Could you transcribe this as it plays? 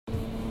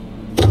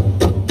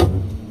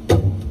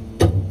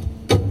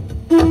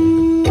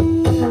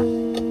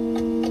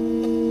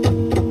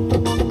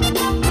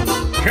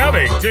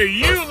to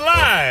you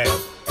live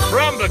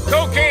from the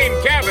cocaine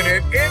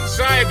cabinet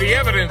inside the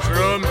evidence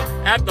room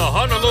at the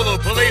Honolulu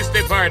Police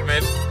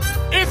Department.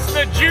 It's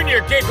the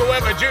Junior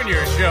Kekuewa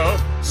Jr. Show,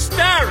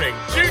 starring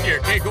Junior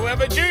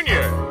Kekuewa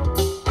Jr.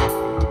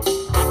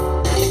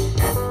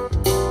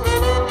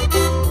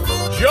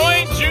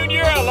 Join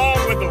Junior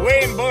along with the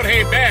Wayne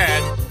Boathay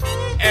Band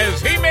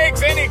as he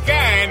makes any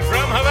kind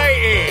from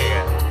Hawaii.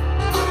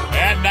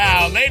 And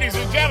now, ladies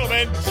and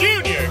gentlemen,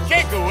 Junior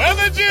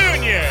Kekuewa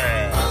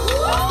Jr.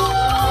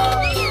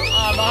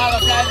 Mahalo,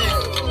 cousin.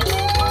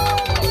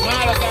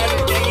 Mahalo,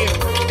 cousin. Thank you.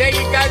 Thank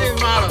you, cousin,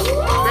 mahalo.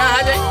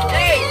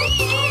 Hey,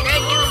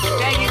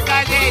 thank you,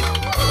 cousin.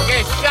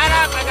 Okay, shut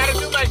up. I gotta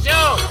do my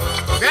show.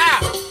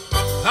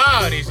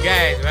 Oh, these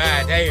guys,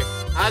 man. Thank you.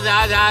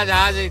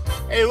 How's it?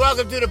 Hey,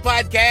 welcome to the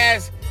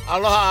podcast.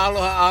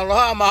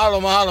 Aloha,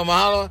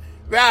 mahalo.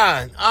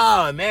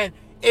 Oh, man.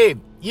 Hey,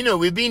 you know,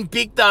 we've been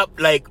picked up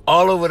like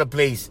all over the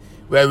place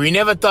where we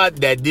never thought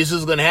that this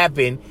was going to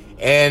happen.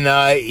 And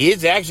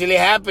it's actually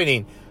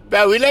happening.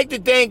 But we'd like to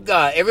thank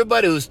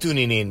everybody who's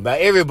tuning in. By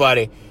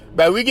everybody.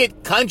 But we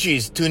get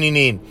countries tuning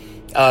in.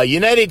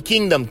 United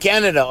Kingdom,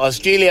 Canada,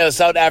 Australia,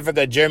 South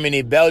Africa,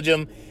 Germany,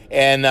 Belgium,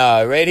 and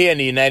right here in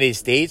the United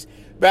States.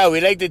 But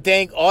we'd like to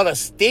thank all the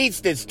states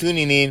that's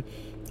tuning in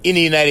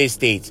the United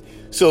States.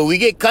 So we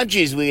get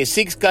countries. We get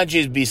 6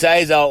 countries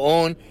besides our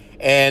own.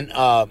 And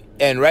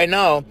right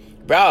now,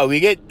 bro, we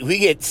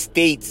get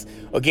states.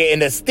 Okay,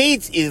 and the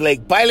states is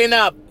like piling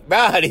up.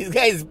 Bro, these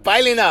guys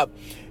piling up.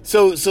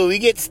 So we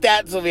get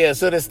stats over here.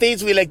 So the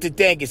states we like to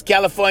thank is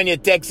California,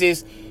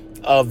 Texas,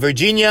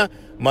 Virginia,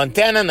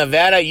 Montana,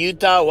 Nevada,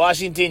 Utah,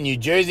 Washington, New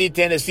Jersey,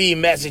 Tennessee,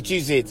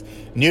 Massachusetts,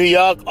 New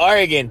York,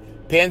 Oregon,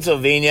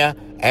 Pennsylvania,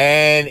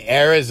 and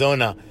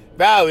Arizona.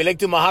 Bro, we like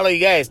to mahalo you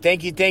guys.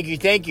 Thank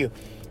you.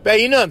 But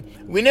you know,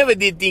 we never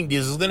did think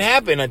this was going to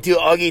happen until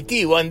Augie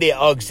T. One day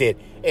Aug said,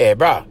 hey,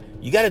 bro,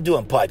 you got to do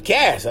a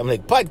podcast. I'm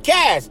like,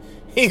 podcast?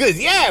 He goes,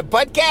 yeah,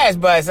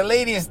 podcast, but it's a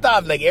lady and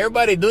stuff. Like,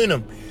 everybody doing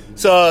them.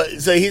 So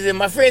he said,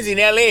 my friends in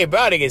L.A.,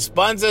 bro, they get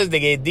sponsors, they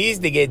get this,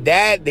 they get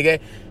that,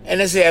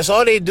 and I said, that's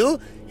all they do?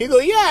 He go,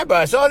 yeah, bro,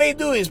 that's all they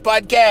do is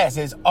podcasts.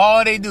 That's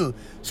all they do.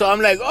 So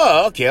I'm like,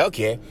 oh,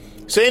 okay.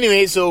 So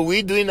anyway, so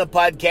we doing a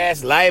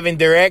podcast live and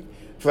direct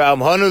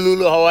from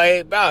Honolulu,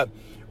 Hawaii. Bro,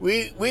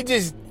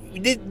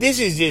 this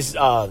is just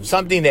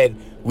something that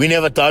we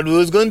never thought we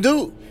was going to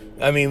do.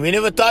 I mean, we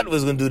never thought we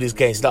was going to do this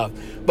kind of stuff.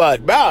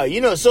 But, bro,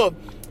 you know, so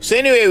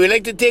anyway, we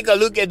like to take a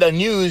look at the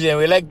news, and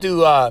we like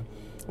to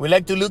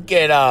look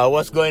at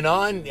what's going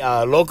on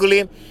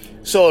locally.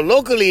 So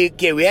locally,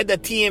 okay, we had the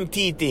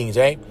TMT things,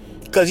 right?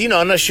 Because, you know,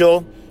 on the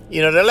show,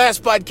 you know, the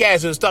last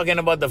podcast was talking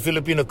about the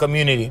Filipino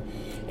community.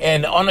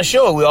 And on the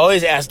show, we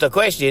always ask the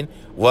question,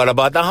 what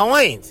about the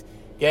Hawaiians?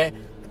 Okay?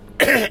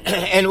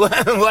 And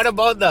what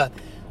about the...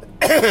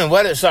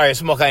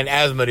 smoking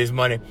asthma this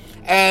morning.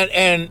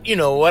 And you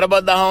know, what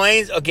about the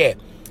Hawaiians? Okay,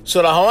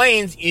 so the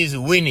Hawaiians is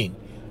winning.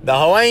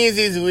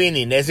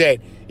 That's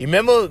right. You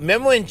remember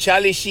when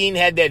Charlie Sheen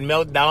had that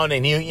meltdown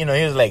and he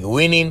was like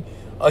winning?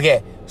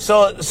 Okay,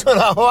 so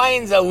the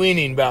Hawaiians are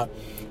winning, bro.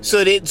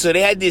 So they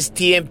had this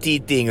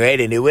TMT thing, right?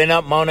 And they went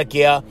up Mauna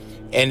Kea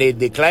and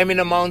they climbing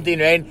the mountain,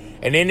 right?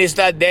 And then they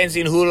start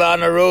dancing hula on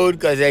the road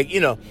because, like, you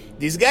know,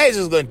 these guys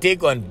was going to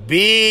take on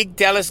big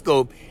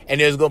telescope and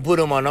they was going to put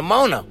them on the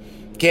Mauna.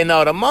 Okay,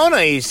 now the Mauna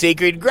is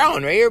sacred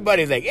ground, right?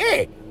 Everybody's like,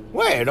 hey,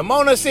 where? The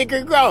Mauna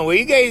sacred ground. How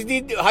you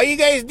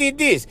guys did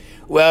this?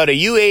 Well,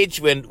 the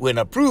UH when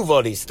approve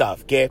all this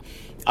stuff, okay?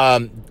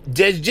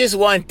 Just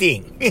one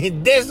thing.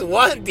 There's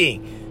one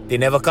thing. They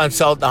never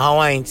consult the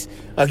Hawaiians.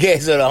 Okay,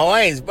 so the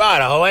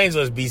Hawaiians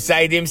was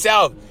beside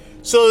himself.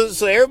 So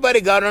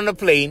everybody got on the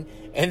plane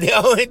and they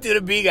all went to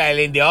the Big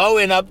Island. They all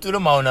went up to the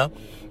Mauna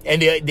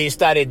and they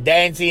started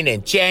dancing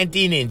and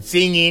chanting and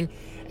singing.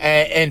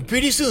 And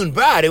pretty soon,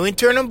 they went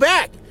turn them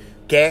back.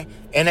 Okay?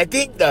 And I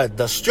think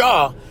the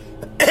straw,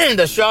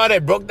 the straw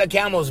that broke the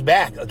camel's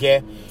back,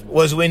 okay,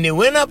 was when they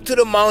went up to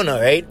the Mauna,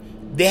 right?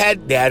 They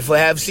had to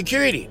have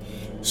security.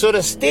 So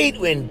the state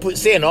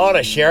send all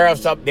the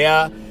sheriffs up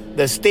there,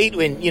 the state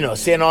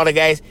send all the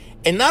guys.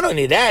 And not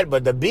only that,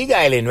 but the Big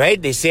Island,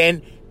 right? They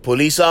send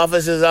police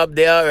officers up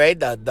there, right?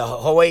 The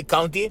Hawaii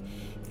County.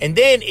 And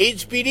then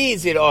HPD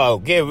said, oh,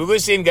 okay, we're going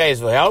to send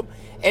guys for help.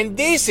 And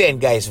they sent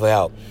guys for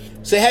help.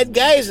 So they had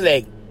guys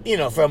like, you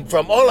know, from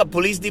all the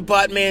police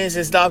departments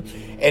and stuff,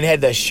 and had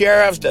the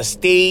sheriffs, the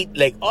state,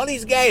 like all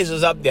these guys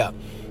was up there.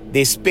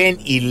 They spent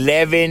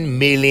 $11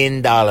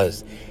 million.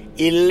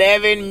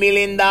 $11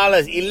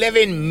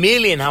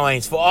 million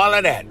Hawaiians for all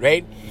of that,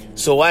 right?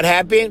 So what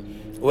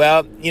happened?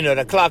 Well, you know,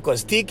 the clock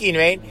was ticking,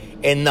 right?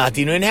 And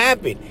nothing would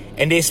happen.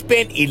 And they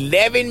spent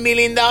 $11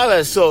 million.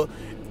 So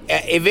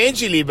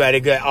eventually, they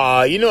go,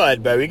 oh, you know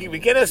what, bro, we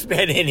cannot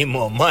spend any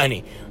more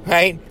money,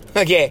 right?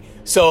 Okay,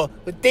 so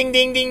ding,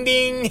 ding, ding,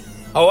 ding.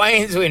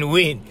 Hawaiians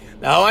win.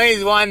 The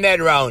Hawaiians won that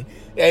round.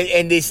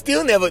 And they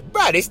still never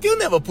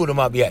put them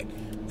up yet.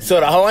 So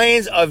the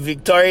Hawaiians are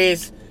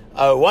victorious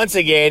once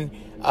again.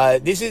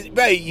 This is,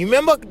 bro, you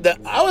remember,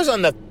 I was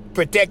on the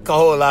Protect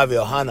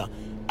Kaho'olawe Ohana.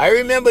 I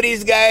remember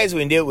these guys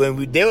when they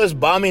was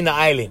bombing the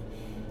island,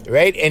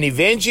 right? And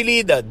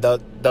eventually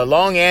the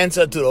long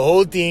answer to the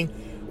whole thing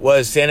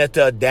was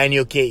Senator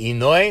Daniel K.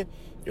 Inouye,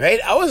 right?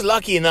 I was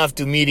lucky enough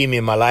to meet him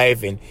in my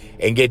life and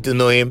get to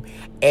know him.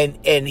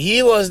 And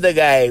he was the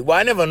guy, well,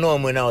 I never knew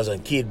him when I was a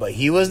kid, but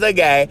he was the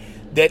guy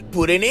that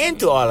put an end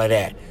to all of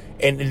that.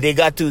 And he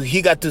got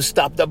to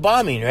stop the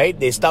bombing, right?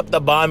 They stopped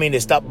the bombing, they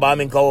stopped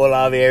bombing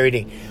Kahuku,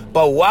 everything.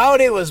 But while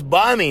they was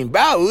bombing,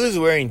 bro, we was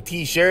wearing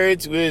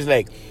t-shirts, we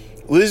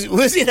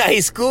was in high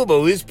school,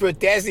 but we was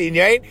protesting,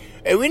 right?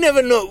 And we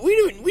never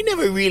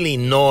really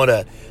know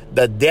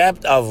the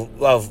depth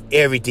of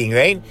everything,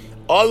 right?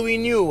 All we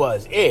knew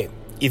was, hey,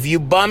 if you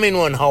bombing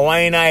one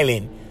Hawaiian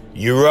island,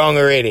 you're wrong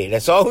already.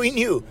 That's all we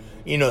knew.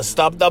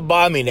 Stop the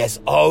bombing.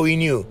 That's all we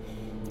knew,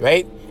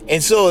 right?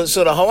 And so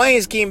the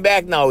Hawaiians came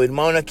back now with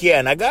Mauna Kea,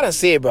 and I gotta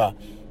say, bro,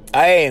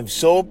 I am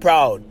so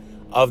proud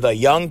of the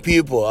young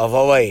people of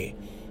Hawaii.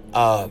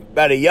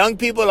 By the young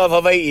people of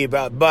Hawaii,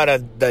 but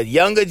the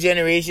younger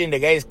generation, the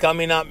guys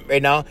coming up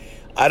right now,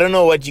 I don't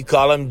know what you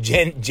call them,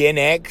 Gen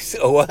X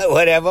or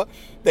whatever.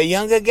 The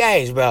younger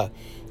guys, bro.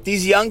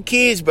 These young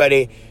kids, bro,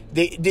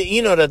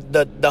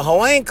 the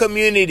Hawaiian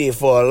community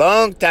for a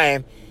long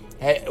time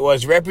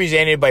was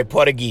represented by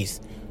Portuguese.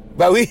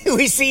 But we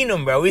seen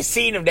them, bro. We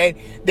seen them.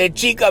 That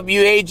chick up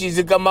UH used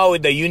to come out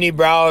with the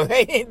unibrow,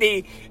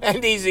 right?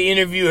 and they used to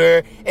interview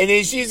her, and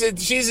then she used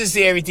to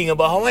say everything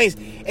about Hawaiians.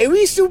 And we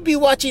used to be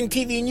watching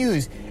TV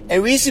news,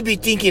 and we used to be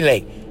thinking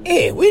like,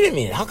 hey, wait a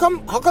minute, how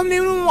come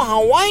there no more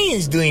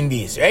Hawaiians doing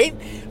this, right?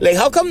 Like,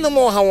 how come no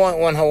more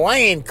one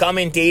Hawaiian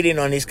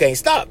commentating on this kind of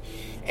stuff?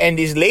 And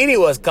this lady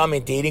was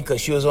commentating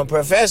because she was a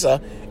professor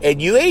at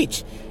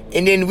UH.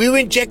 And then we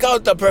went check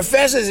out the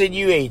professors at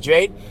UH,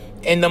 right?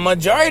 And the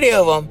majority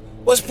of them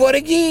was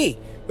Portuguese,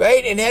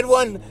 right? And had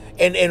one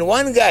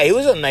guy, he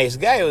was a nice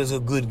guy, he was a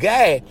good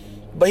guy,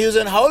 but he was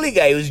an holy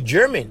guy, he was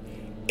German.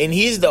 And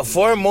he's the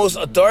foremost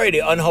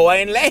authority on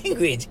Hawaiian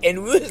language.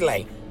 And we was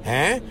like,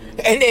 huh?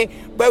 And then,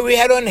 but we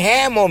had one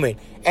hair moment.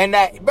 And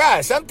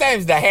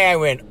sometimes the hair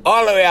went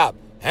all the way up.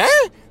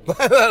 Huh?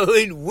 It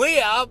went way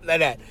up like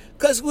that.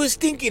 Because we was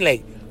thinking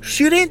like,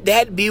 shouldn't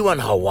that be one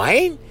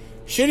Hawaiian?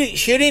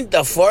 Shouldn't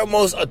the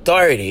foremost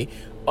authority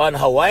on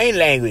Hawaiian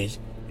language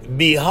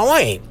be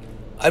Hawaiian?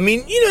 I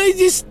mean,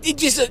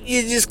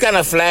 it just kind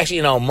of flashed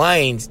in our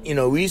minds.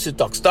 We used to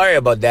talk story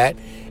about that.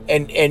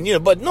 And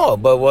but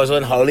was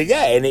one holy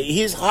guy. And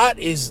his heart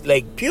is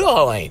like pure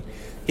Hawaiian.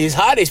 His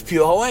heart is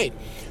pure Hawaiian.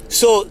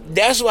 So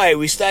that's why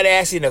we started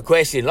asking a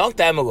question a long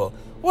time ago.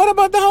 What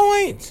about the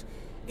Hawaiians?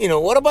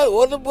 What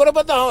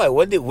about the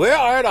Hawaiians? Where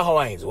are the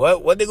Hawaiians?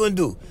 What they going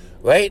to do?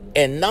 Right?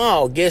 And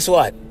now, guess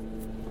what?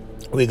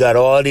 We got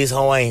all these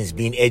Hawaiians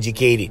being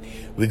educated.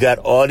 We got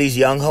all these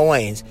young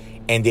Hawaiians,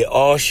 and they're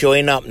all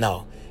showing up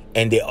now.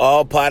 And they're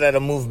all part of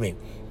the movement.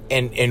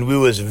 And we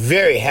was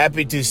very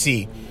happy to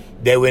see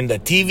that when the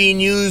TV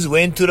news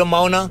went to the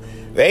Mauna,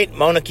 right?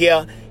 Mauna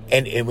Kea,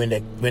 and when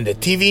the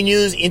TV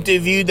news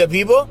interviewed the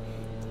people,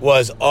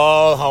 was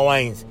all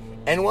Hawaiians.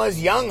 And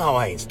was young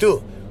Hawaiians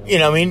too.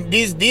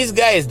 These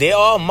guys, they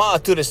all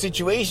marked to the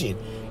situation.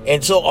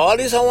 And so all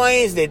these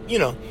Hawaiians that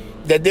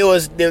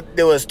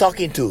they was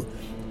talking to,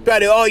 but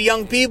they're all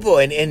young people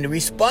and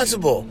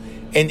responsible.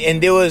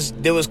 And there was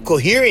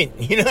coherent,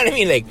 you know what I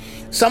mean? Like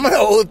some of the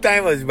old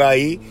timers, bro,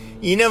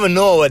 you never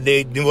know what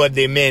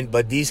they meant,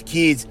 but these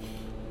kids,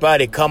 bro,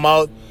 they come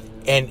out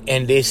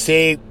and they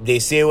say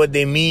what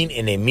they mean,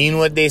 and they mean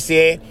what they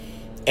say,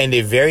 and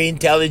they're very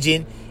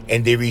intelligent,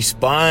 and they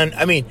respond.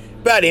 I mean,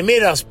 bro, they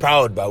made us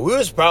proud, bro. We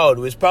was proud.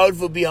 We was proud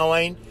for being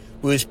Hawaiian.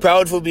 We was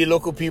proud for being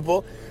local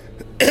people.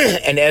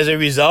 And as a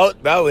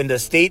result, bro, when the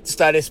state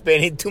started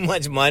spending too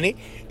much money,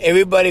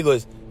 everybody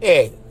goes,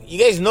 hey, you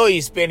guys know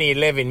you're spending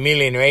 11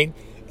 million, right?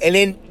 And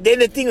then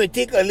the thing would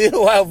take a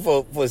little while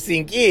for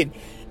sink in.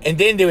 And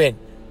then they went,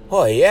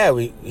 oh yeah,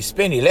 we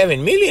spent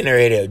 11 million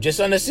already just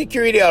on the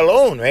security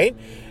alone, right?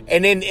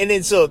 And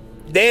then so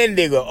then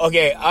they go,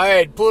 okay, all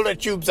right, pull the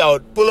troops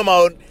out, pull them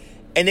out.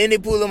 And then they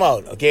pull them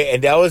out, okay?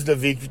 And that was the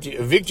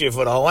victory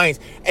for the Hawaiians.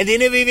 And they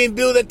never even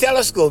built a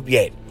telescope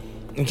yet,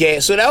 okay?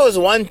 So that was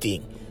one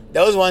thing.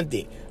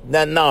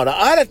 Now the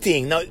other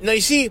thing, now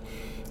you see,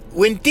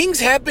 when things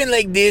happen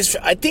like this,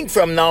 I think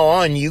from now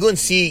on you're gonna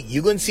see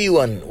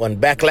one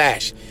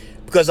backlash,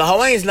 because the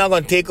Hawaiians not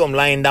gonna take them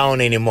lying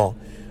down anymore.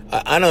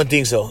 I don't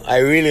think so. I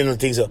really don't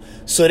think so.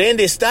 So then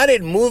they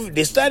started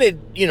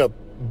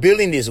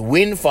building this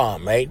wind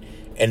farm, right?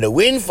 And the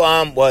wind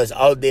farm was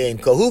out there in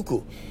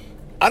Kahuku.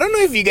 I don't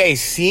know if you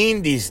guys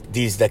seen these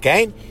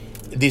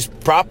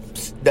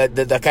props,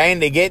 the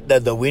kind they get,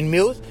 the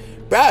windmills.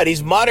 Bro,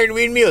 these modern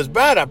windmills,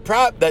 bro,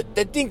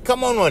 the thing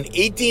come on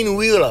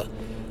 18-wheeler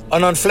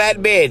on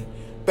flatbed,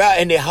 bro,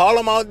 and they haul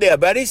them out there.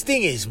 But this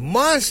thing is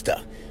monster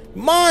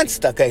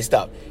kind of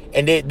stuff.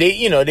 And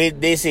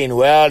they saying,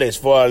 well, it's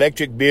for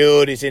electric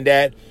bill, this and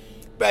that.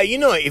 But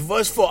if it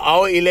was for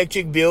our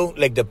electric bill,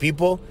 like the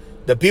people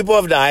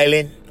of the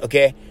island,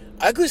 okay,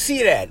 I could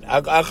see that.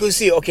 I could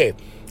see, okay,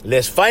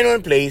 let's find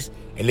one place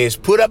and let's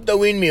put up the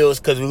windmills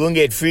because we're going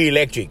to get free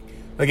electric,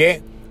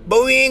 okay?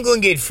 but we ain't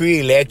gonna get free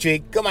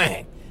electric. Come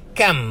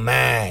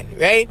on,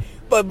 right?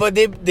 But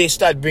they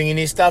start bringing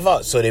this stuff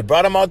out. So they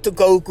brought them out to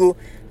Kahuku.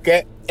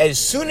 Okay, as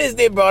soon as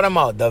they brought them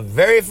out, the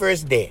very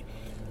first day,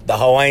 the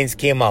Hawaiians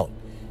came out.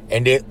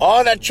 And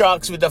all the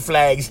trucks with the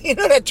flags, all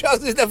the trucks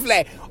with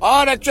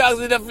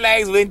the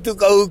flags went to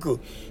Kahuku.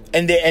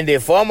 And they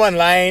formed one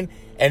line,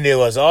 and they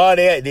was all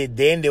there.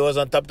 They was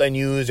on top of the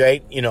news,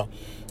 right? And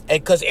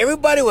because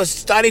everybody was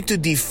starting to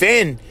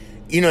defend,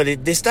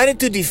 they started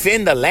to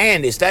defend the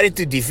land. They started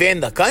to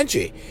defend the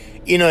country.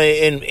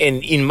 And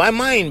in my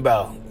mind,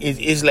 bro,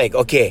 it's like,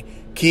 okay,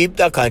 keep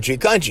the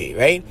country,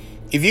 right?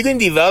 If you can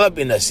develop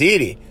in the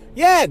city,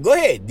 yeah, go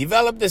ahead,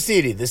 develop the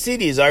city. The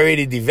city is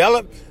already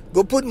developed.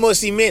 Go put more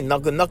cement.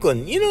 Not gonna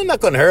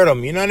hurt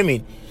them. You know what I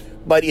mean?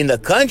 But in the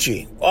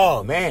country,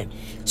 oh man.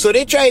 So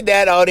they tried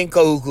that out in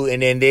Kahuku,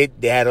 and then they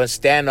had a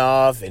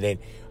standoff, and then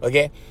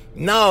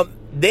Now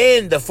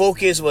then the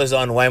focus was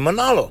on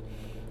Waimanalo.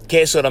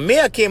 Okay, so the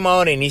mayor came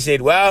out and he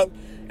said, well,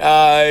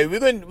 we're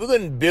going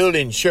to build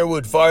in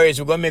Sherwood Forest.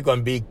 We're going to make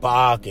one big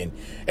park, and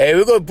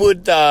we're going to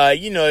put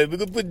we're going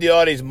to put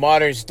all these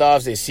modern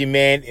stuff, the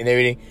cement and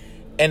everything.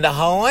 And the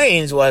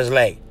Hawaiians was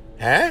like,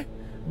 huh?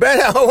 But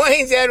the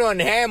Hawaiians had one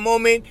hand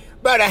moment,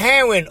 but the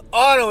hand went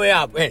all the way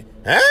up. And,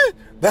 huh?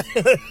 But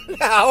the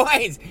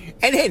Hawaiians,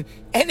 and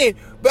then,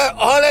 but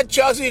all the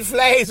trucks with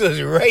flags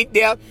was right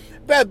there.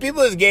 But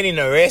people was getting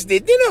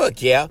arrested. They never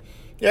care,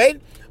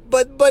 right?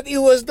 But it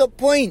was the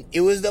point.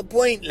 It was the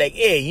point. Like,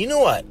 hey, you know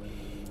what?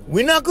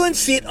 We're not going to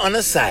sit on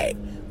the side.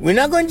 We're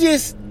not going to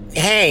just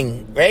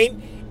hang, right?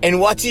 And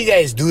watch you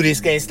guys do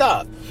this kind of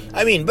stuff.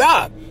 I mean,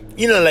 bro,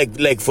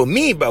 like for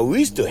me, bro, we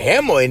used to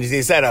hammer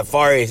inside a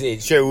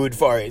forest, Sherwood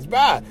Forest,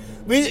 bro.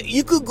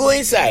 You could go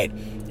inside,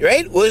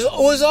 right? It was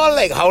all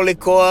like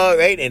haulikua,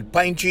 right? And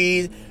pine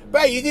trees.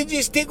 Bro, you could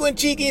just take one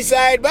cheek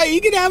inside, bro. You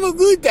could have a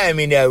good time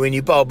in there when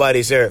you power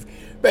body surf.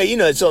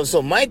 Bro,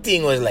 so my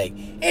thing was like,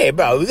 hey,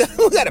 bro, we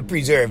got to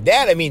preserve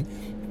that. I mean,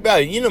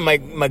 bro,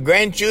 my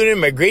grandchildren,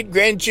 my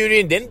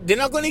great-grandchildren, they're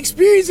not going to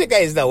experience it,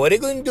 guys, now. What are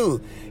they going to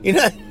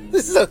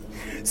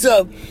do?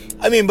 So,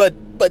 I mean, but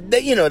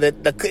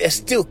it's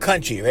still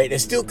country, right?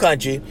 It's still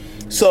country.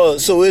 So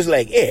it's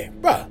like, hey,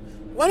 bro,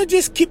 why don't you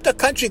just keep the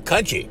country?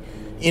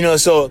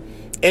 So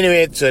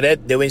anyway, so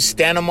that they went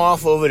stand them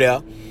off over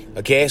there.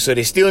 Okay, so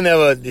they still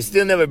never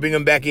bring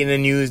them back in the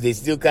news. They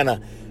still kind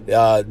of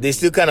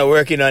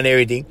working on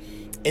everything.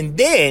 And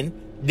then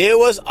there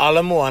was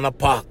Moana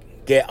Park.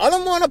 Okay,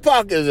 Moana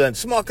Park is a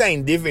small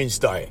kind of different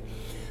story.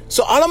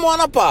 So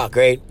Moana Park,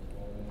 right,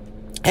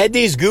 had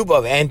this group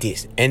of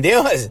aunties, and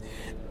there was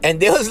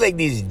like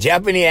these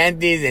Japanese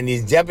aunties and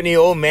these Japanese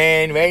old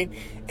man, right?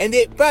 And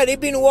they've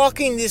been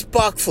walking this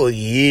park for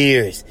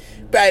years.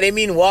 But they've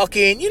been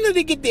walking,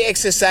 they get the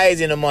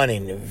exercise in the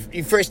morning.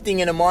 First thing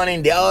in the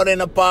morning, they're out in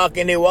the park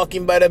and they're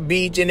walking by the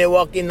beach and they're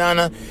walking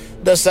on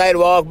the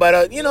sidewalk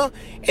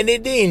and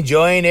they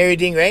enjoying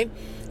everything, right?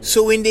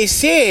 So when they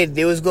said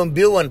they was going to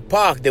build one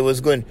park, they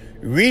was going to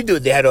redo,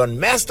 they had a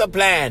master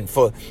plan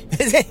for,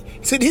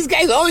 so these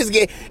guys always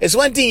it's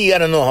one thing you got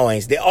to know,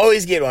 Hawaiians, they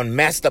always get on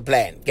master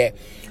plan, okay?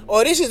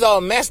 Oh, this is our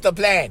master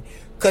plan.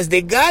 Because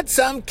they got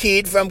some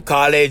kid from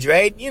college,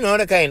 right?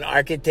 The kind of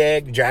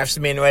architect,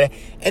 draftsman, whatever.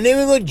 And then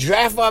we're going to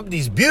draft up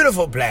these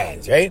beautiful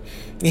plans, right?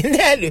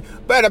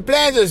 But the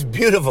plans was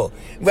beautiful.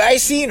 But I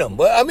seen them.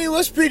 But I mean, it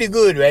was pretty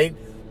good, right?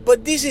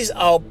 But this is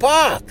our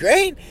park,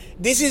 right?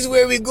 This is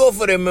where we go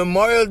for the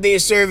Memorial Day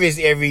service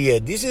every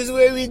year. This is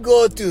where we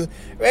go to,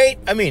 right?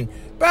 I mean,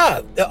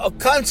 bro,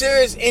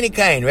 concerts, any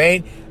kind,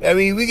 right? I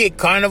mean, we get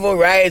carnival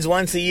rides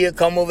once a year,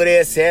 come over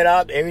there, set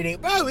up, everything.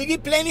 Bro, we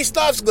get plenty of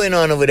stuffs going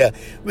on over there.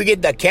 We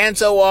get the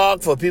cancer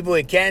walk for people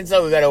with cancer.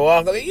 We got to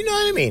walk. You know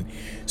what I mean?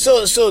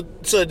 So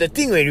the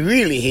thing would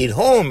really hit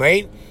home,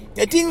 right?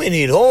 The thing would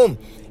hit home.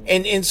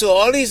 And so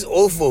all these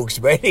old folks,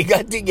 right, they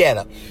got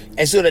together.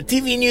 And so the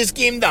TV news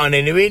came down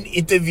and they went and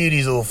interviewed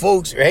these old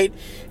folks, right?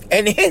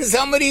 And then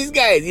some of these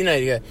guys,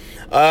 Mr.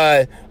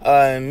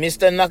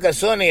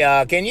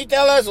 Nakasone, can you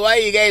tell us why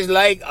you guys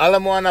like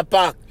Moana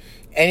Park?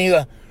 And he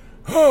go,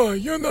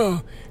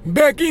 oh,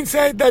 back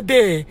inside the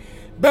day,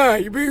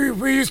 but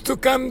we used to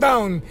come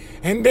down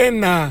and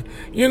then,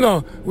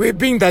 we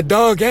bring the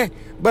dog,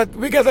 but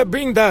we gotta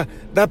bring the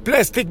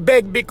plastic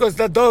bag because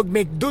the dog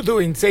make doo-doo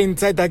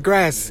inside the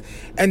grass.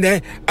 And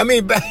then,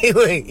 but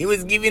he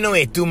was giving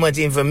away too much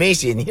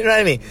information, you know what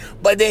I mean?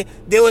 But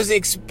they was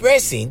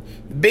expressing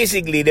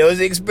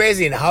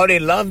how they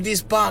love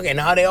this park and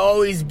how they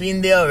always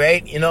been there,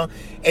 right?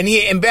 And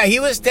he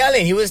was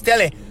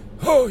telling,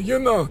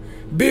 oh,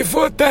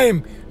 before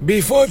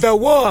the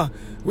war,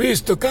 we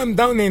used to come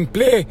down and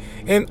play,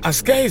 and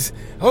as guys,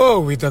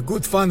 with the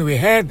good fun we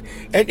had.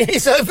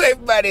 And so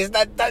everybody's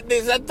not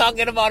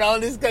talking about all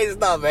this kind of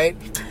stuff, right?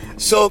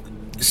 So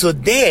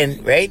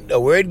then, right, the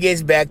word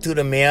gets back to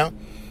the mayor,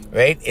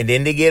 right? And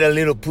then they get a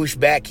little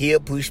pushback here,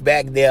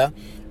 pushback there,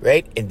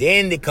 right? And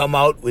then they come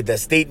out with a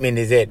statement.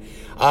 They said,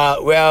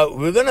 well,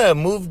 we're going to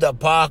move the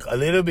park a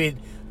little bit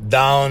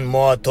down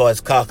more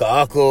towards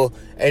Kaka'ako.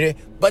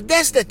 But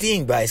that's the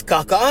thing, guys,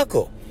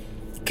 Kaka'ako.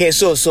 Okay,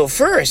 so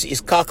first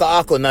is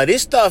Kahuku. Now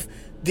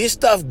this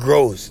stuff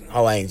grows,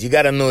 Hawaiians. You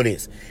gotta know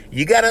this.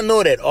 You gotta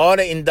know that all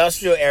the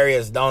industrial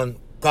areas down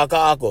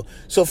Kahuku.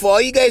 So for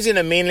all you guys in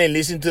the mainland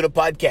listening to the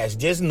podcast,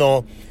 just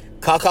know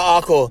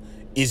Kahuku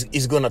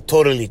is gonna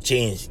totally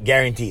change,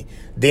 guaranteed.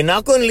 They're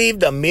not gonna leave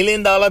the $1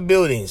 million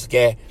buildings,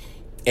 okay,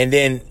 and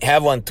then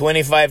have one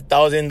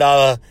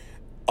 $25,000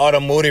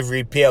 automotive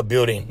repair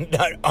building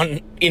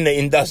in the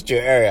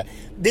industrial area.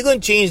 They're gonna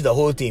change the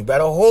whole thing, but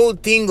the whole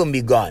thing gonna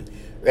be gone,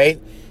 right?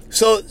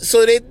 So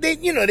they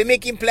they're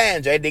making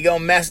plans, right? They got a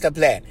master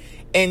plan.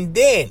 And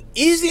then,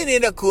 isn't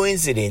it a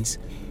coincidence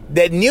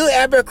that Neil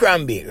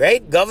Abercrombie,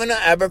 right? Governor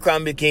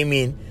Abercrombie came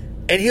in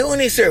and he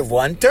only served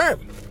one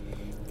term.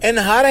 And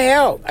how the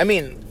hell? I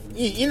mean,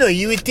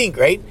 you would think,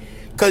 right?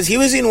 Because he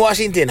was in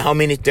Washington how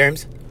many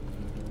terms?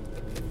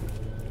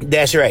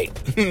 That's right.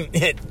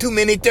 Too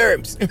many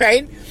terms,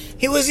 right?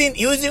 He was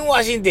in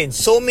Washington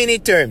so many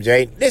terms,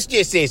 right? Let's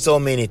just say so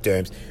many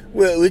terms.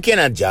 We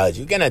cannot judge.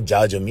 We cannot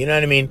judge him, you know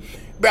what I mean?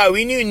 Bro,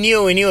 we knew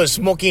Neil when he was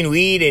smoking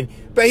weed and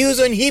bro, he was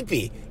on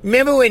hippie.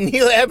 Remember when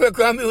Neil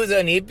Abercrombie was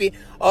on hippie?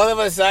 All of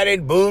a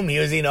sudden, boom, he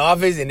was in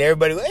office and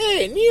everybody was,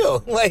 hey,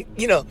 Neil. Like,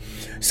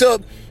 So,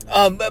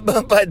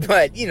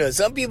 but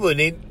some people,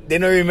 they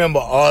don't remember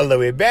all the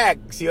way back.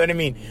 See what I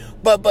mean?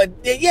 But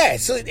yeah,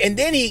 so, and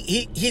then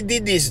he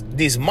did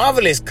this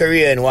marvelous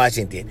career in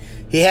Washington.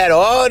 He had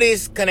all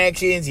these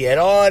connections, he had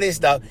all this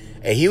stuff,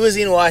 and he was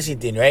in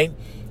Washington, right?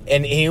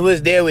 And he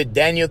was there with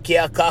Daniel K.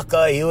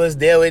 Akaka, he was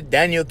there with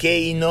Daniel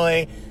K.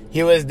 Inouye,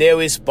 he was there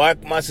with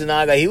Spark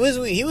Matsunaga, he was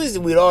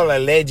with all the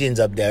legends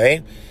up there,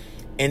 right?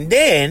 And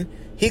then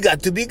he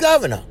got to be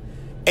governor.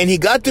 And he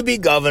got to be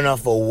governor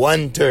for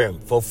one term,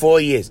 for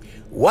 4 years.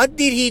 What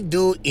did he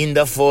do in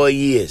the 4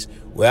 years?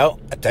 Well,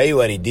 I'll tell you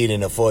what he did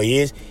in the 4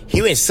 years.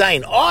 He went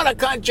sign all the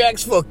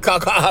contracts for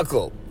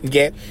Kahuku,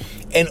 okay?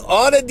 And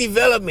all the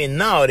development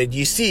now that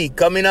you see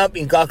coming up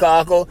in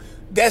Kahuku,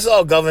 that's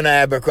all Governor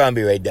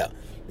Abercrombie right there,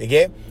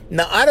 okay?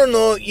 Now, I don't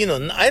know,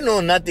 I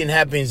know nothing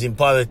happens in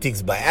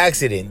politics by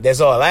accident. That's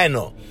all I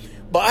know.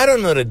 But I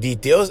don't know the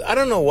details. I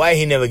don't know why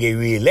he never get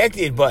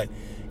reelected. But,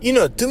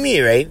 to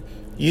me, right,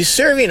 you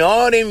serving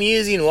all them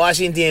years in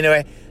Washington,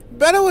 right?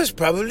 Brother was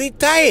probably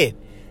tired.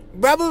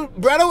 Brother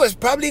was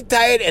probably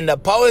tired, and the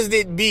powers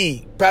that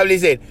be probably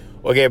said,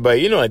 okay, but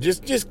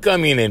just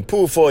come in and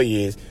pull 4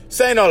 years,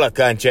 sign all the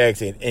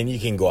contracts, and you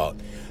can go out.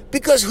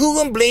 Because who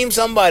gonna blame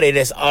somebody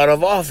that's out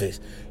of office?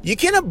 You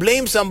cannot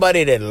blame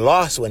somebody that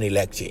lost when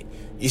election.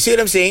 You see what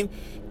I'm saying?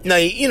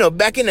 Now,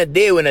 back in the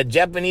day when the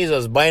Japanese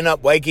was buying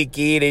up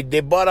Waikiki, they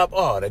bought up,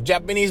 the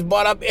Japanese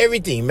bought up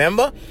everything,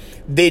 remember?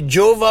 They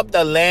drove up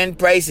the land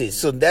prices.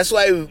 So that's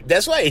why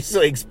it's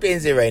so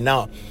expensive right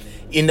now.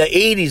 In the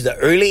 80s, the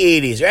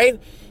early 80s, right?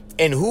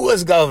 And who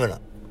was governor?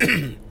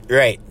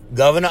 Right,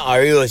 Governor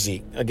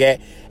Ariyoshi, okay?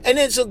 And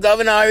then so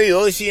Governor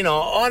Ariyoshi,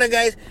 all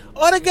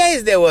the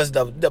guys there was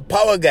the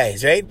power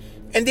guys, right?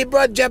 And they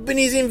brought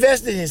Japanese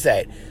investors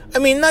inside. I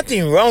mean,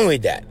 nothing wrong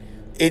with that.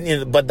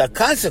 But the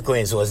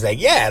consequence was like,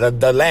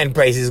 the land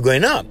price is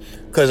going up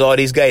because all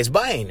these guys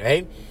buying,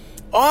 right?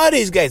 All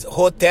these guys,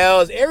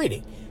 hotels,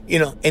 everything,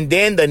 And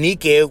then the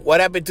Nikkei,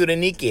 what happened to the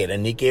Nikkei? The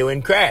Nikkei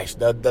went crash,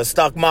 the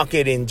stock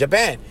market in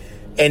Japan.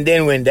 And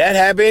then when that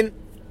happened,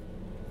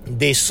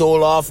 they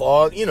sold off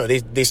all,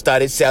 they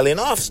started selling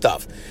off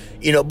stuff,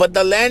 But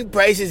the land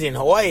prices in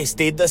Hawaii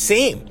stayed the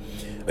same.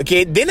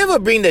 Okay, they never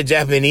bring the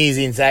Japanese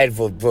inside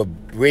for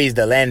raise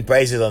the land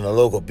prices on the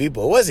local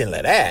people. It wasn't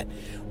like that.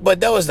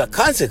 But that was the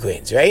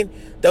consequence, right?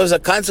 That was the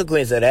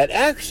consequence of that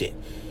action.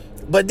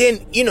 But then,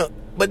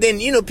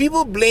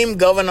 people blame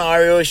Governor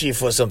Ariyoshi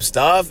for some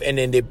stuff and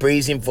then they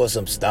praise him for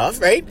some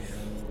stuff, right?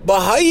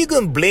 But how you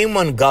going to blame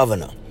one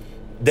governor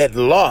that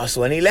lost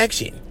one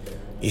election?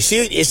 You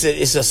see,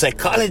 it's a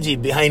psychology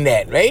behind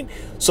that, right?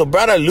 So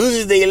brother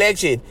loses the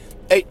election.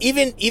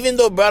 Even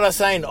though brother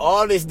signed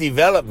all this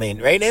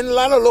development, right? And a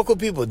lot of local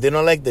people, they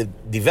don't like the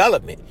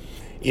development.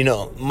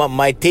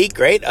 My take,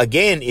 right,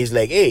 again, is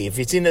like, hey, if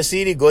it's in the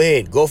city, go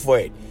ahead, go for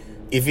it.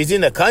 If it's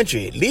in the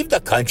country, leave the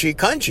country.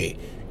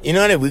 You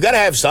know what I mean? We got to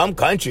have some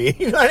country.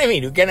 You know what I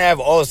mean? We can't have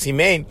all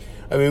cement.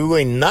 I mean, we're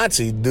going nuts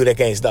to do that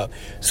kind of stuff.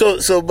 So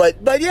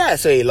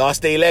he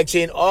lost the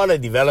election, all the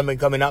development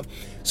coming up.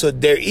 So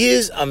there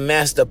is a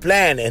master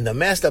plan, and the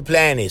master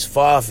plan is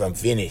far from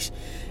finished.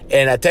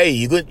 And I tell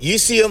you, you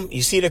see them,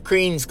 you see the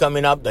cranes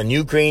coming up, the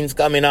new cranes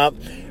coming up,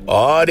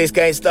 all this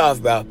kind of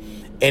stuff, bro.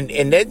 And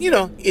then,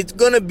 it's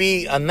going to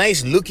be a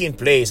nice looking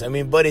place. I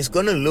mean, but it's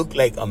going to look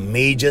like a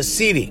major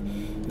city.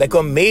 Like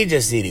a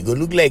major city. Go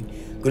look like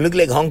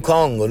Hong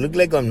Kong. Go look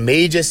like a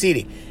major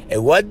city.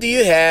 And what do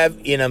you have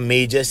in a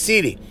major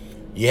city?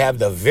 You have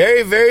the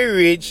very, very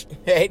rich,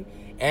 right?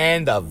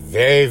 And the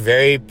very,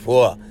 very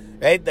poor,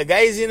 right? The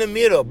guys in the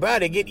middle, bro,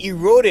 they get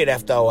eroded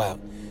after a while.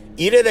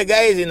 Either the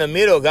guys in the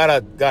middle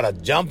gotta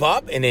jump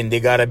up and then they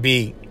gotta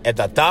be at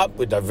the top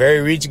with the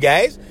very rich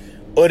guys,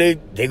 or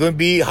they're gonna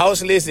be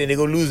houseless and they're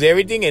gonna lose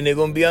everything and they're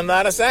gonna be on the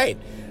other side.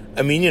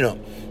 I mean,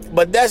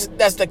 but that's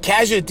the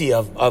casualty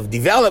of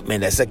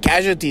development. That's the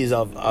casualties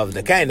of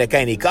the kind of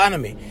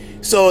economy.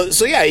 So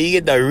yeah, you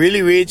get the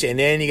really rich and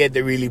then you get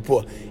the really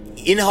poor.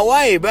 In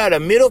Hawaii, bro, the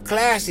middle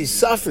class is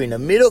suffering. The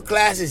middle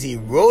class is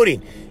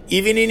eroding,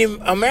 even in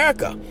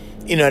America.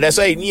 That's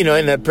why,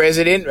 and the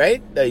president,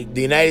 right? The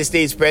United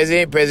States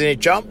president,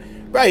 President Trump,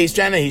 right? He's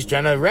trying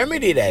to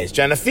remedy that. He's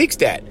trying to fix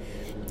that.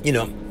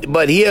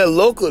 But here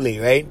locally,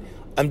 right?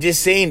 I'm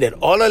just saying that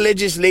all the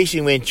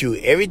legislation went through.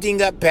 Everything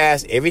got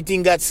passed.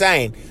 Everything got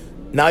signed.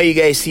 Now you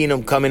guys seeing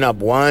them coming up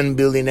 1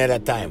 billion at a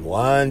time.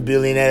 1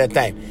 billion at a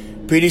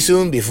time. Pretty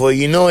soon, before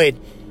you know it,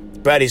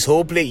 bro, this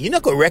whole place, you're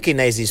not going to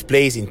recognize this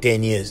place in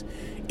 10 years.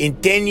 In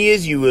 10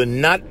 years, you will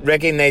not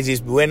recognize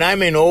this. When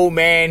I'm an old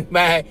man,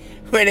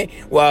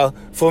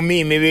 for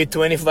me, maybe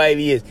 25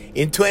 years.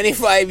 In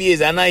 25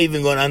 years, I'm not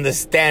even going to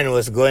understand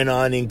what's going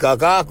on in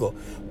Kahuku.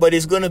 But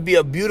it's going to be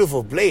a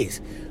beautiful place.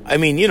 I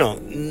mean,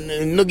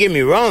 don't get me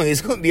wrong,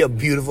 it's going to be a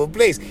beautiful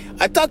place.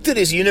 I talked to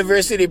this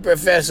university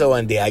professor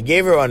one day. I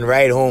gave her a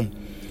ride home.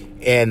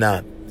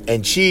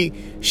 And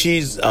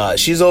she's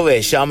over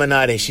at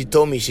Chaminade, and she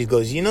told me, she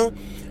goes,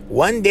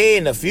 one day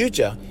in the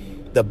future,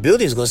 the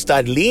building's going to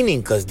start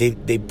leaning because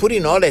they put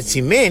in all that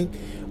cement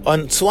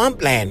on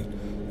swampland.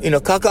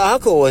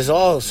 Kahuku was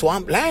all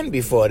swampland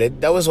before.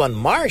 That was on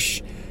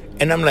marsh.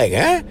 And I'm like,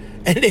 huh?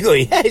 And they go,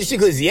 yeah. She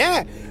goes,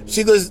 yeah.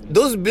 She goes,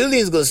 those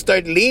buildings going to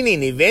start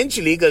leaning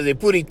eventually because they're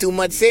putting too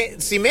much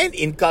cement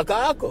in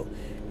Kahuku.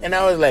 And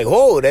I was like,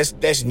 oh,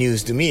 that's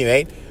news to me,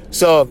 right?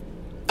 So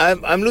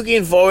I'm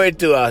looking forward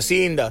to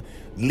seeing the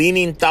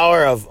leaning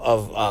tower of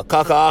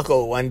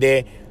Kahuku one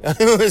day.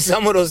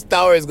 Some of those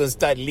towers going to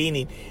start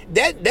leaning.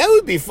 That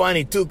would be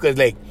funny too,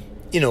 because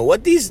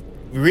what these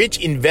rich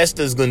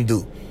investors going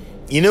to do?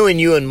 When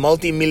you're a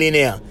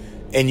multi-millionaire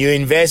and your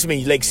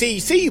investment, like say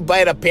you buy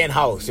a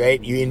penthouse,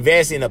 right? You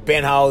invest in a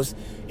penthouse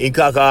in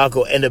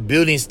Kahuku and the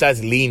building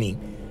starts leaning.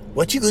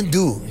 What you gonna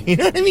do? You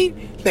know what I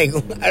mean? Like,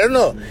 I don't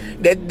know.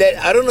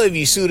 I don't know if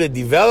you sue the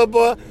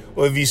developer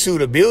or if you sue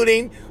the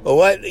building or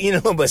what,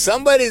 but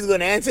somebody's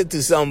gonna answer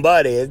to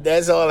somebody.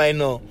 That's all I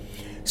know.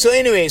 So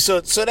anyway,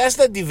 so that's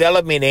the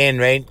development end,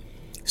 right?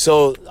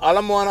 So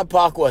Moana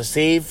Park was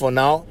saved for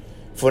now.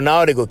 For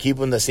now, they're going to keep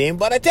them the same.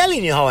 But I'm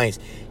telling you, Hawaiians,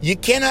 you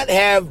cannot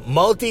have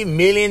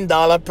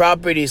multi-million-dollar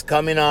properties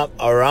coming up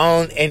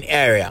around an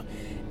area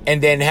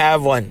and then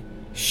have one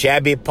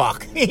shabby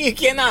park. You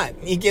cannot.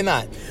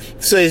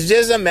 So it's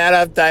just a matter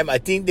of time. I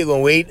think they're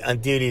going to wait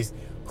until this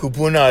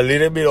kupuna a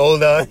little bit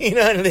older,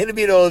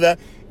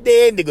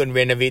 Then they're going to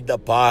renovate the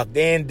park.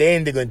 Then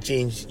they're going to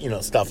change,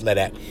 stuff like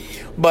that.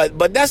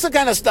 But that's the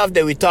kind of stuff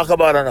that we talk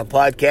about on a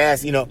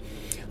podcast,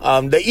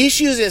 the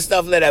issues and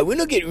stuff like that. We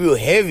don't get real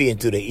heavy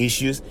into the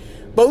issues,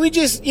 but we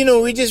just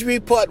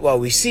report what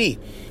we see.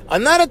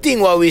 Another thing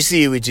what we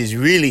see, which is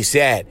really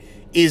sad,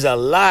 is a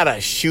lot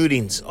of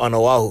shootings on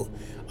Oahu.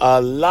 A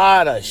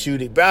lot of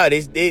shootings. Bro,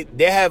 they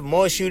have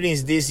more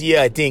shootings this year,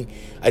 I think,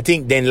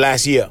 than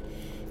last year.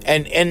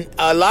 And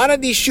a lot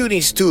of these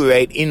shootings too,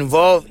 right,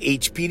 involve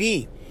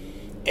HPD.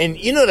 And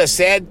the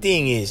sad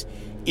thing is,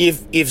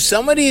 if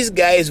some of these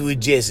guys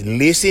would just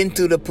listen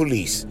to the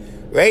police,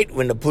 right?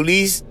 When the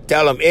police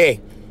tell them,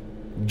 hey,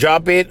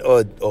 drop it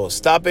or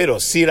stop it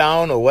or sit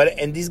down or what,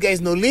 and these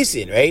guys no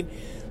listen, right?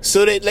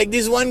 So that, like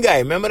this one guy,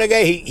 remember the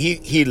guy?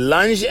 He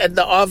lunged at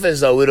the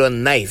officer with a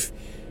knife,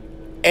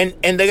 and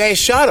the guy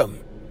shot him.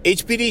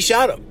 HPD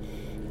shot him.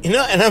 And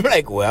I'm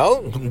like,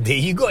 well, there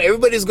you go.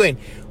 Everybody's going,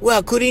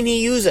 well, couldn't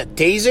he use a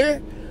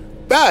taser?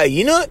 Bro,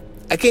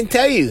 I can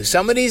tell you,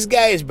 some of these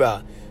guys,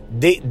 bro,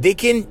 they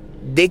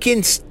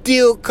can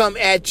still come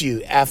at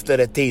you after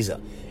the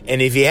taser.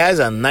 And if he has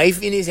a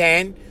knife in his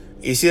hand,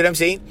 you see what I'm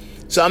saying?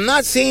 So I'm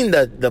not saying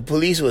that the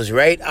police was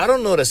right. I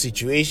don't know the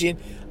situation.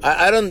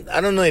 I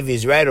don't know if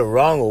he's right or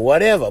wrong or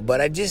whatever.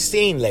 But I'm just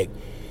saying, like,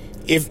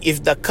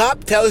 if the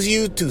cop tells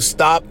you to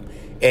stop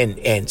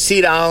and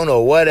sit down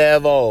or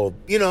whatever, or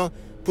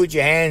put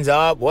your hands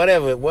up,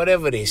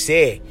 whatever they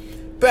say,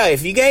 bro,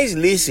 if you guys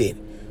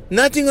listen,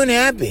 nothing gonna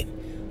happen.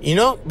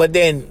 But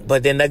then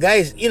the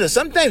guys,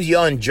 sometimes you're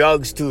on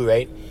drugs too,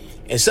 right?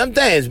 And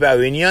sometimes, bro,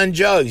 when you're on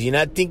drugs, you're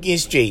not thinking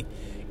straight,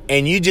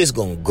 and you just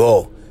gonna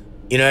go.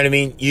 You know what I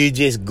mean? You're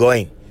just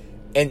going.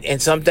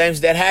 And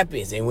sometimes that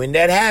happens. And when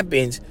that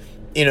happens,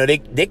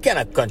 they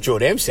cannot control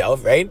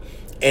themselves, right?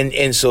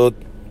 And so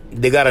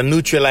they gotta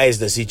neutralize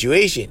the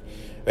situation,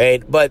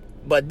 right? But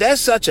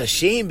that's such a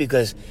shame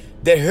because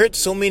that hurts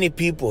so many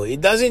people.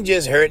 It doesn't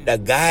just hurt the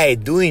guy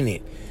doing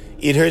it.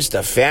 It hurts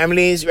the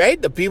families,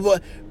 right? The people,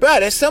 bro,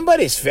 that's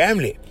somebody's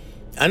family.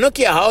 I don't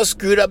care how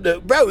screwed up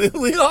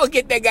we all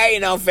get that guy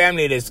in our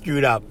family that's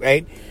screwed up,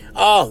 right?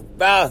 Oh,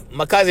 bro,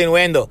 my cousin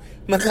Wendell.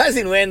 My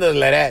cousin Wendell's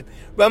like that.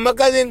 But my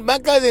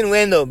cousin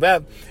Wendell,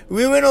 bro,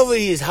 we went over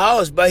his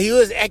house, but he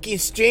was acting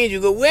strange. We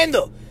go,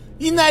 Wendell,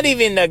 you're not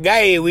even the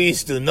guy we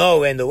used to know,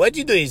 Wendell. What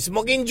you doing?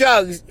 Smoking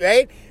drugs,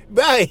 right?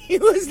 Bro, he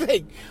was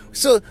like,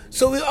 so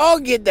we all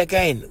get that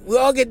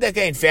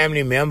kind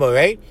family member,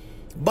 right?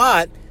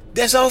 But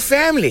that's our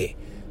family.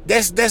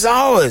 That's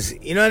ours.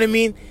 You know what I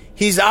mean?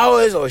 he's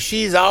ours or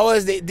she's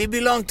ours. They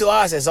belong to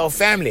us as our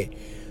family.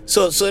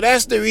 So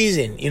that's the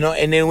reason,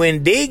 and then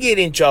when they get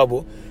in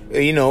trouble,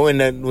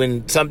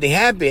 when something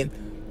happened,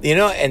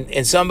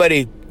 and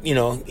somebody,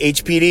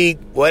 HPD,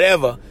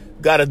 whatever,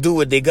 got to do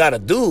what they got to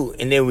do,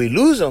 and then we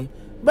lose them,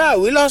 bro,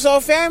 we lost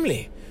our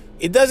family.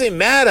 It doesn't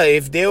matter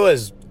if they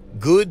was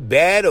good,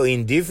 bad, or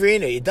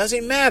indifferent. It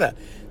doesn't matter.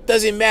 It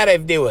doesn't matter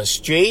if they were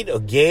straight or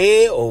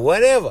gay or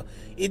whatever.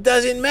 It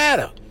doesn't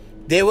matter.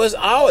 They was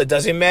ours. It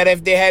doesn't matter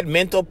if they had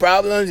mental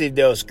problems, if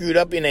they were screwed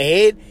up in the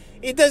head.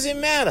 It doesn't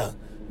matter.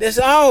 That's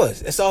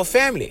ours. That's our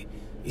family.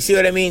 You see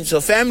what I mean?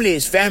 So family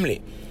is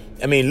family.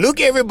 I mean, look,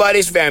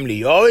 everybody's family.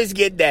 You always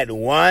get that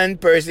one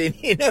person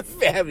in a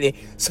family.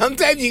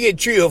 Sometimes you get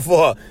 3 or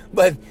 4,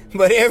 but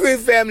every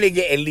family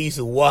get at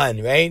least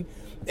one, right?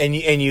 And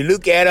you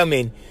look at them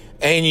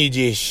and you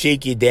just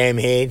shake your damn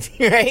head,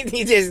 right?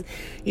 You just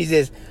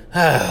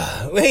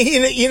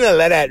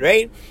like that,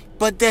 right?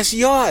 But that's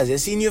yours.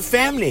 That's in your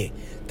family.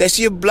 That's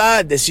your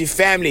blood. That's your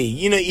family.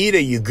 Either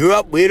you grew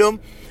up with them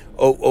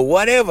or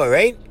whatever,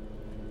 right?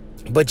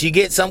 But you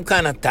get some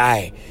kind of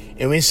tie.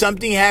 And when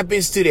something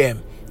happens to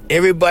them,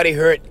 everybody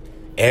hurt.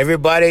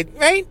 Everybody,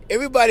 right?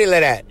 Everybody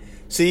like that.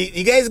 So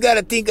you guys got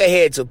to think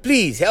ahead. So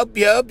please help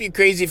your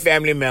crazy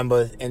family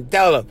members and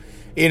tell them,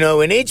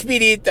 when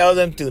HPD tells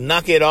them to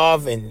knock it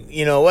off and,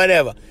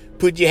 whatever,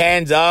 put your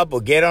hands up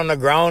or get on the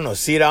ground or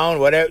sit down,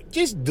 whatever,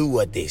 just do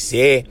what they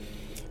say.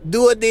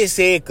 Do what they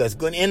say, because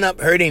it's going to end up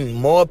hurting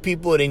more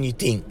people than you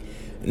think.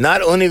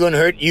 Not only going to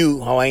hurt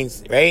you,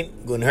 Hawaiians, right?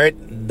 Going to hurt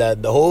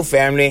the whole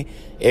family,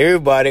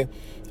 everybody.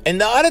 And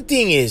the other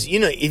thing is,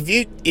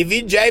 if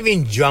you're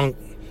driving drunk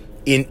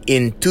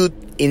in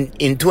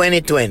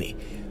 2020,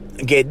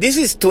 okay, this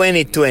is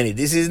 2020.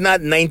 This is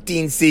not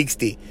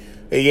 1960.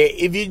 Okay,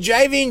 if you're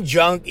driving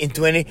drunk in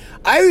 20,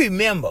 I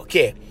remember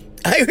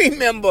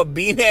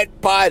being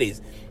at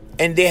parties,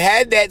 and they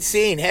had that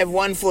saying, have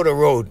one for the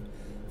road.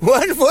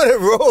 One for the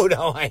road,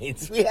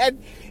 Hawaiians.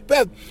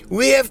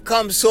 We have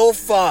come so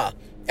far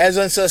as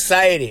a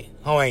society,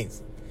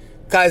 Hawaiians,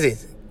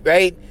 cousins,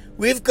 right?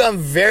 We've come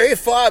very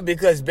far,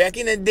 because back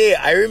in the day,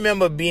 I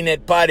remember being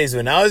at parties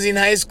when I was in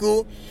high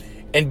school,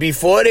 and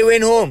before they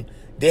went home,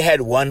 they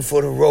had one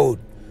for the road.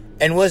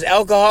 And it was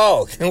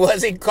alcohol. It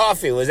wasn't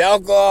coffee. It was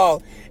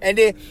alcohol. And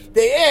they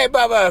hey,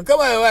 Baba, come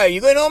on,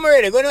 you going home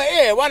already?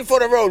 Hey, one for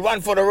the road,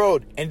 one for the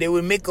road. And they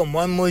would make them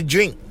one more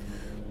drink.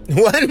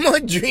 One more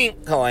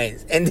drink,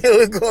 Hawaiians. And they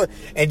would go,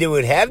 and they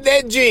would have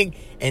that drink,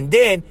 and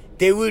then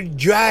they would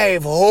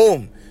drive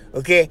home.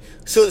 Okay?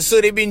 So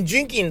they've been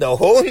drinking the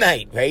whole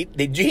night, right?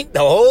 They drink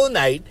the whole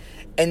night,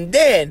 and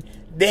then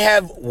they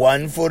have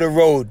one for the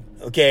road.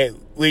 Okay?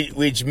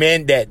 Which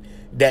meant that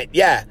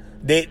yeah,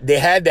 they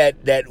had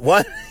that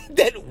one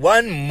that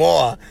one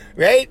more,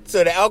 right?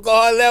 So the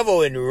alcohol level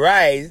would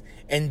rise,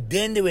 and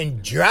then they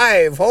would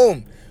drive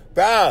home.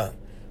 Bro,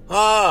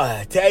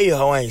 I tell you,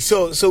 Hawaii.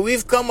 So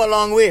we've come a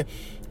long way.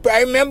 But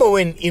I remember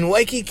when in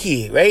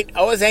Waikiki, right?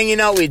 I was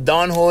hanging out with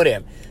Don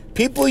Hodem.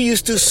 People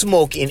used to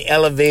smoke in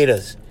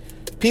elevators.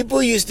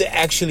 People used to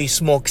actually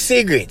smoke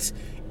cigarettes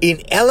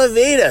in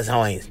elevators,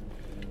 Hawaii.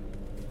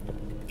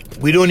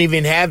 We don't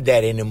even have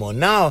that anymore.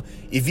 Now,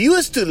 if you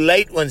was to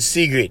light one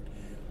cigarette,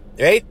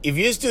 right? If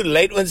you used to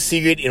light one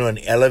cigarette in an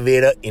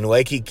elevator in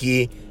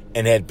Waikiki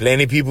and had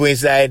plenty of people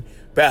inside,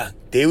 bruh,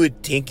 they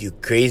would think you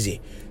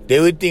crazy. They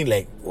would think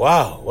like,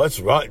 wow, what's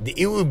wrong?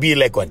 It would be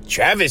like a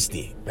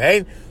travesty,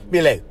 right?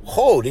 Be like,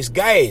 oh, this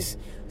guy is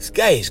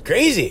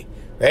crazy,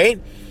 right?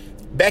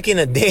 Back in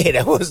the day,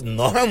 that was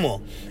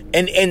normal.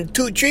 And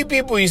 2-3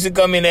 people used to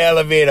come in the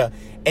elevator,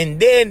 and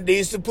then they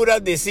used to put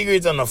out their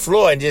cigarettes on the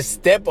floor and just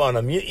step on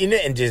them,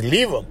 and just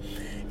leave them.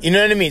 You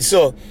know what I mean?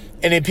 So,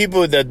 and then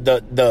people,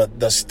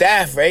 the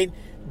staff, right?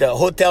 The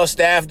hotel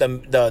staff,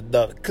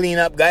 the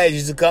cleanup guys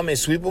used to come and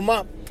sweep them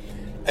up.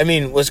 I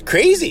mean, it was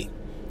crazy.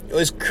 It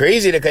was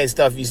crazy, the kind of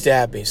stuff used to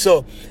happen.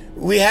 So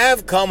we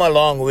have come a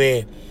long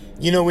way.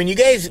 You know, when you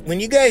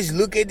guys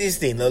look at this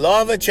thing, the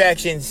law of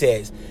attraction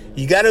says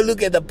you got to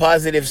look at the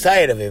positive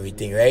side of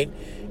everything, right?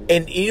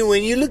 And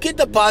when you look at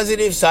the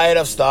positive side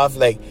of stuff,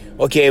 like,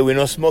 okay, we're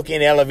not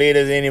smoking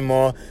elevators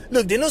anymore.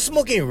 Look, they're not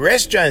smoking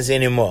restaurants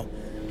anymore.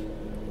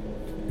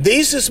 They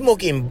used to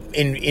smoke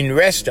in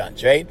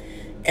restaurants, right?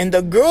 And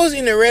the girls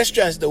in the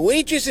restaurants, the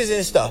waitresses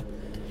and stuff,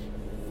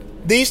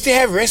 they used to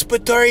have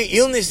respiratory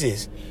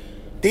illnesses.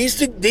 They used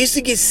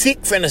to get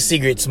sick from the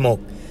cigarette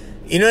smoke.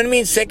 You know what I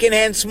mean?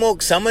 Secondhand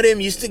smoke. Some of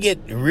them used to get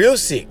real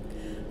sick,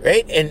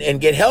 right?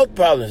 And get health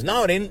problems.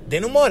 Now they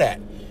no more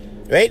that,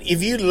 right?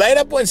 If you light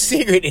up one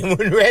cigarette in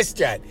one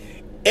restaurant,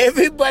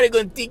 everybody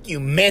gonna think you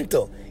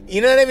mental.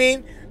 You know what I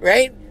mean,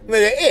 right?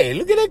 Like, hey,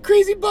 look at that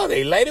crazy brother.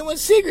 He lighted one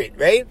cigarette,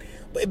 right?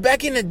 But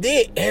back in the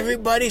day,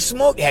 everybody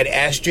smoked. Had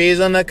ashtrays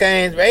on the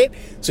kind, right?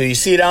 So you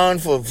sit down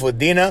for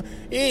dinner,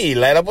 you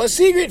light up one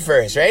cigarette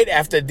first, right?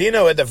 After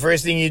dinner, what the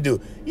first thing you do?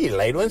 You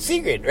light one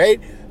cigarette, right?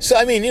 So,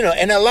 I mean,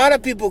 and a lot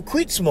of people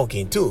quit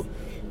smoking too.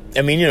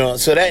 I mean,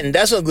 so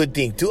that's a good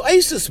thing too. I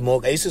used to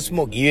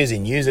smoke years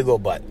and years ago,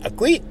 but I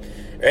quit,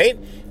 right?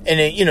 And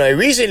then,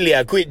 recently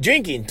I quit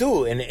drinking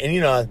too. And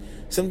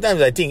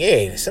Sometimes I think,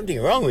 hey, there's something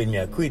wrong with me.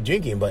 I quit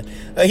drinking, but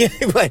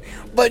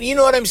you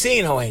know what I'm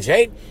saying, Hawaiians,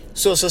 right?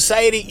 So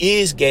society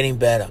is getting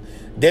better.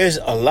 There's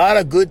a lot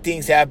of good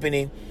things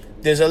happening.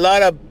 There's a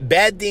lot of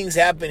bad things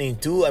happening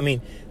too. I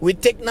mean,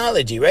 with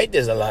technology, right?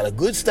 There's a lot of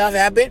good stuff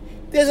happening.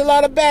 There's a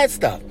lot of bad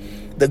stuff.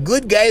 The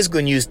good guys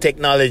going to use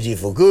technology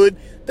for good.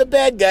 The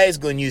bad guys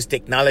going to use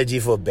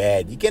technology for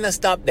bad. You cannot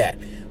stop that.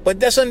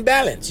 But that's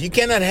unbalanced. You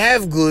cannot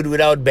have good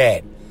without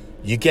bad.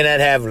 You cannot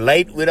have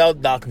light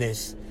without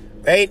darkness,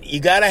 right? You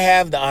got to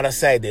have the other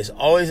side. There's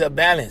always a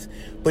balance.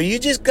 But you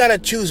just got to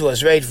choose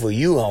what's right for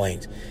you,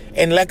 Hawaiians.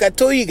 And like I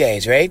told you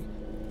guys, right?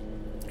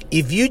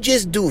 If you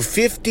just do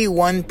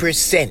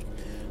 51%,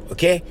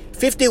 okay?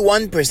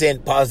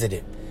 51%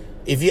 positive.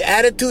 If your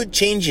attitude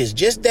changes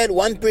just that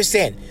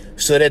 1%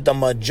 so that the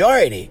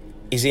majority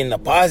is in the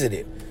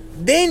positive,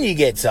 then you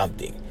get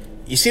something.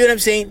 You see what I'm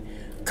saying?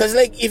 Because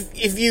like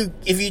if you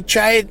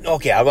try it,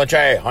 okay, I'm going to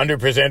try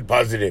 100%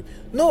 positive.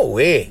 No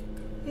way.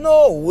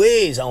 No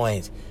ways,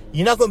 Hawaiians.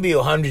 You're not going to be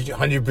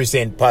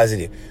 100%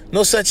 positive.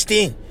 No such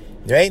thing,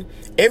 right?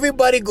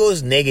 Everybody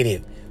goes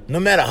negative. No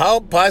matter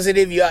how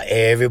positive you are,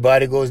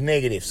 everybody goes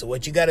negative. So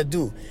what you got to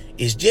do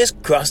is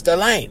just cross the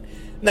line.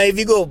 Now, if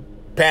you go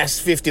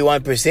past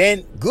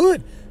 51%,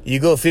 good.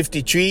 You go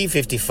 53,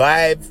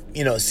 55,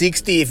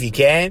 60 if you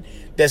can.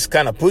 That's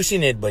kind of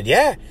pushing it, but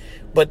yeah.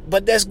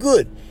 But that's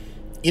good.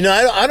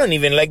 I don't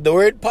even like the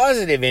word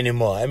positive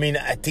anymore. I mean,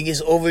 I think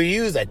it's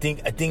overused. I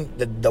think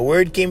the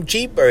word came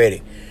cheap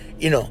already.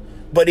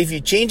 But if you're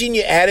changing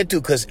your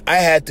attitude, because I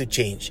had to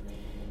change.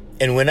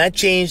 And when I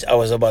changed, I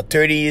was about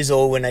 30 years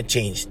old when I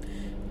changed.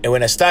 And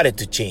when I started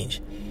to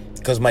change.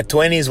 Because my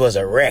 20s was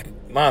a wreck.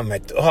 My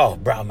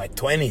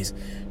 20s.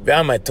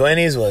 Bro, my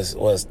 20s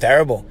was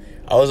terrible.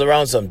 I was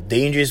around some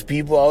dangerous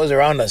people. I was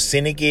around a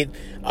syndicate.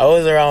 I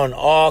was around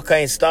all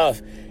kinds of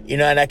stuff.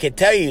 And I can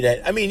tell you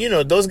that,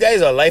 those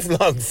guys are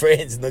lifelong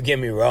friends. Don't get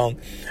me wrong.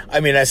 I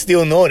mean, I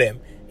still know them.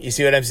 You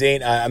see what I'm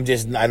saying? I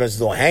just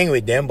don't hang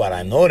with them, but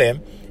I know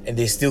them. And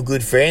they're still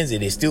good friends,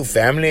 and they're still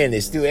family, and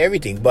they're still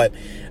everything. But,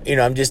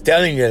 I'm just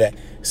telling you that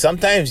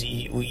sometimes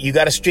you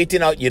got to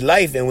straighten out your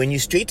life. And when you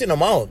straighten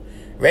them out,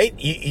 right,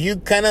 you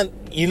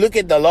look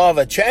at the law of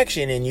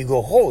attraction and you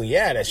go, oh,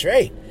 yeah, that's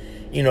right.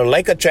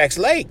 Like attracts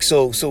like.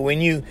 So when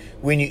you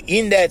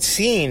in that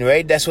scene,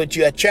 right, that's what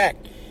you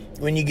attract.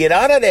 When you get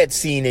out of that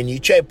scene and you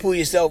try to pull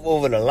yourself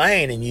over the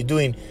line and you're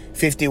doing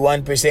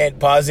 51%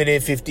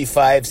 positive,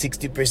 55,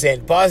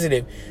 60%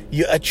 positive,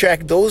 you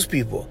attract those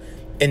people.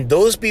 And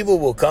those people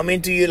will come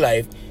into your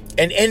life.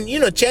 And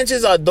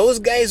chances are those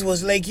guys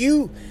was like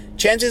you.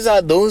 Chances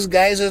are those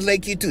guys was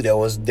like you too. There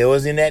was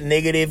in that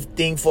negative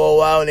thing for a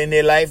while in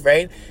their life,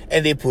 right?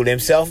 And they pulled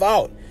themselves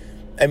out.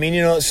 I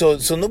mean, so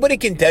nobody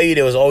can tell you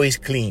they was always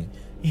clean.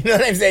 You know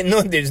what I'm saying?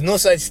 No, there's no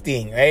such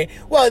thing, right?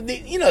 Well,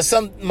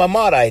 my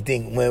mother, I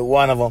think,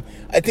 one of them,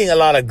 I think a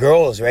lot of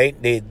girls, right?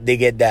 They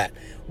get that.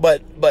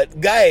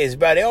 But guys,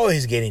 bro, they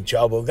always get in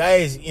trouble.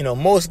 Guys,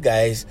 most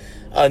guys,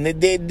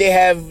 they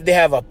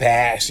have a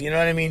past, you know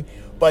what I mean?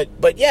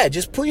 But yeah,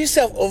 just put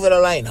yourself over the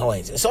line,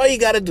 Hawaiians. That's all you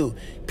got to do.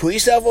 Put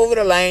yourself over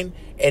the line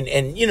and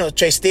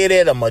try to stay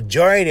there the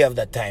majority of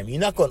the time. You're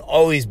not going to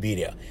always be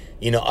there.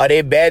 Are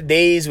there bad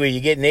days where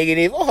you get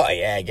negative? Oh,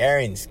 yeah,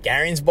 Garen's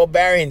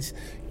barbarians,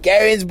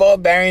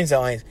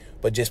 Hawaiians.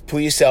 But just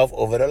put yourself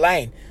over the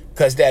line.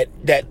 Because that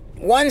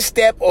one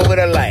step over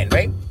the line,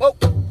 right? Oh.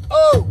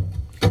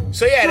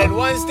 So yeah, that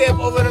one step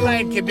over the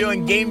line can be a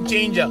game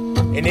changer.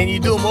 And then you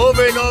do them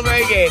over and over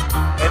again.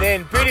 And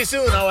then pretty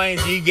soon,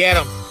 Hawaiians, you get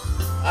them.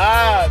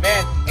 Ah,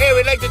 man. Hey,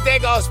 we'd like to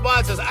thank our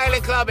sponsors,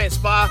 Island Club and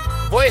Spa,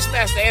 Voice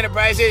Master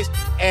Enterprises,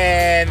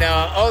 and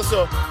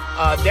also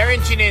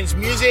Darren Chinen's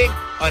music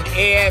on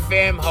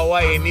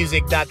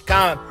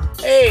AFMHawaiiMusic.com.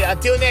 Hey,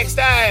 until next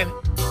time.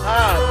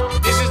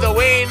 This is the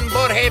Wayne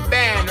Borhead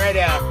Band right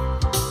there.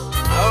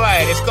 All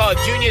right, it's called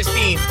Junior's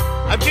Theme.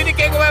 I'm Junior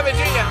Kekuewa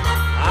Jr.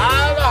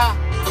 Aloha.